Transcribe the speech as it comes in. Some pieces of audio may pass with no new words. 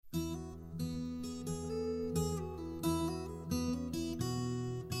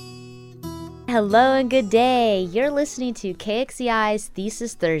Hello and good day. You're listening to KXCI's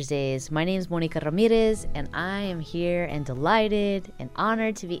Thesis Thursdays. My name is Monica Ramirez, and I am here and delighted and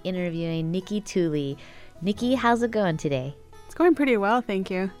honored to be interviewing Nikki Tooley. Nikki, how's it going today? It's going pretty well,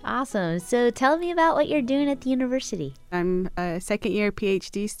 thank you. Awesome. So tell me about what you're doing at the university. I'm a second-year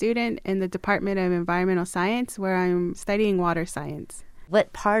PhD student in the Department of Environmental Science, where I'm studying water science.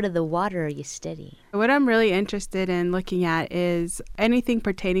 What part of the water are you studying? What I'm really interested in looking at is anything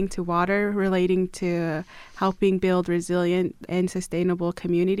pertaining to water relating to helping build resilient and sustainable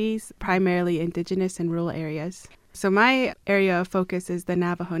communities, primarily indigenous and rural areas. So my area of focus is the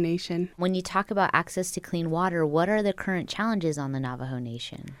Navajo Nation. When you talk about access to clean water, what are the current challenges on the Navajo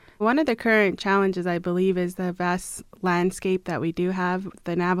Nation? One of the current challenges, I believe, is the vast landscape that we do have.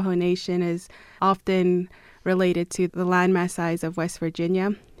 The Navajo Nation is often related to the landmass size of West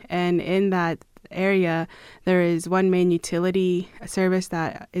Virginia. And in that area, there is one main utility service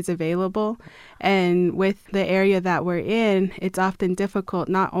that is available. And with the area that we're in, it's often difficult,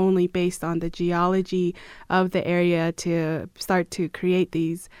 not only based on the geology of the area, to start to create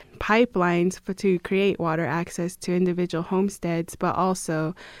these pipelines to create water access to individual homesteads, but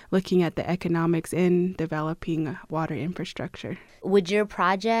also looking at the economics in developing water infrastructure. Would your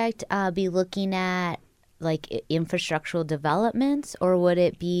project be looking at infrastructural developments, or would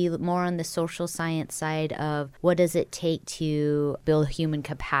it be more on the social science side of what does it take to build human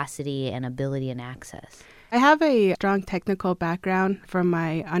capacity and ability and access? I have a strong technical background from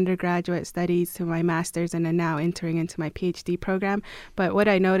my undergraduate studies to my master's and then now entering into my PhD program. But what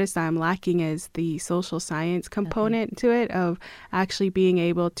I noticed I'm lacking is the social science component to it, of actually being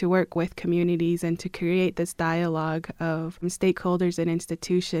able to work with communities and to create this dialogue of stakeholders and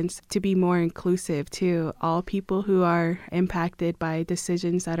institutions to be more inclusive to all people who are impacted by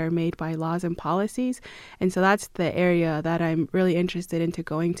decisions that are made by laws and policies. And so that's the area that I'm really interested into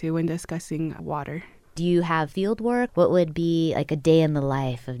going to when discussing water. Do you have field work? What would be like a day in the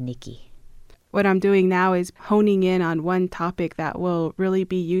life of Nikki? What I'm doing now is honing in on one topic that will really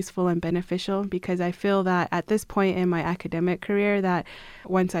be useful and beneficial, because I feel that at this point in my academic career that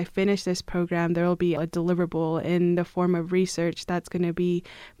once I finish this program, there will be a deliverable in the form of research that's going to be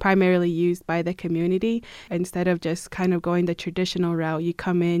primarily used by the community. Instead of just kind of going the traditional route, you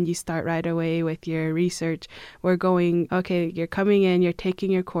come in, you start right away with your research. We're going, okay, you're coming in, you're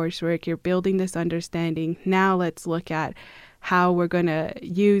taking your coursework, you're building this understanding. Now let's look at how we're going to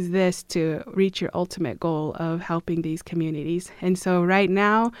use this to reach your ultimate goal of helping these communities. And so right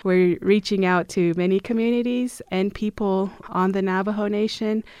now, we're reaching out to many communities and people on the Navajo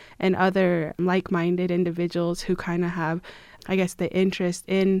Nation and other like-minded individuals who kind of have, I guess, the interest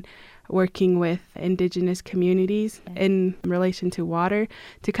in working with indigenous communities in relation to water,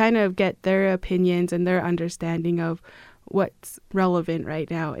 to kind of get their opinions and their understanding of what's relevant right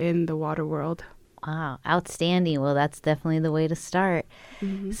now in the water world. Wow, outstanding. Well, that's definitely the way to start.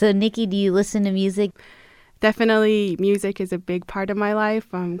 Mm-hmm. So, Nikki, do you listen to music? Definitely, music is a big part of my life.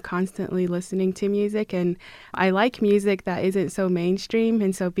 I'm constantly listening to music, and I like music that isn't so mainstream.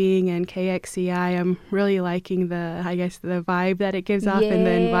 And so being in KXCI, I'm really liking the vibe that it gives off and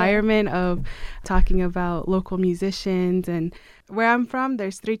the environment of talking about local musicians. And where I'm from,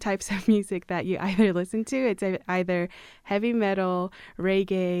 there's 3 types of music that you either listen to. It's either heavy metal,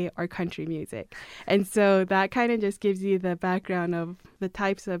 reggae, or country music. And so that kind of just gives you the background of the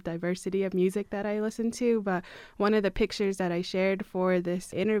types of diversity of music that I listen to. But one of the pictures that I shared for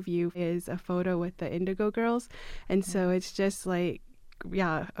this interview is a photo with the Indigo Girls. And so it's just a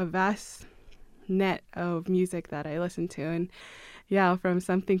vast net of music that I listen to. And from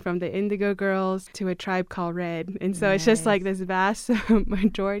something from the Indigo Girls to A Tribe Called Red. And so It's just like this vast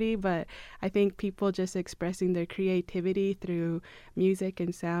majority, but I think people just expressing their creativity through music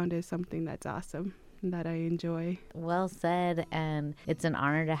and sound is something that's awesome, that I enjoy. Well said, and it's an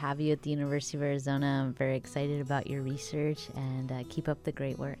honor to have you at the University of Arizona. I'm very excited about your research, and keep up the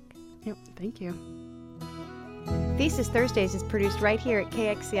great work. Yep, thank you. Thesis Thursdays is produced right here at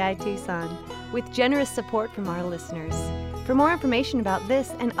KXCI Tucson with generous support from our listeners. For more information about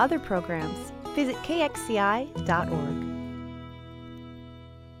this and other programs, visit kxci.org.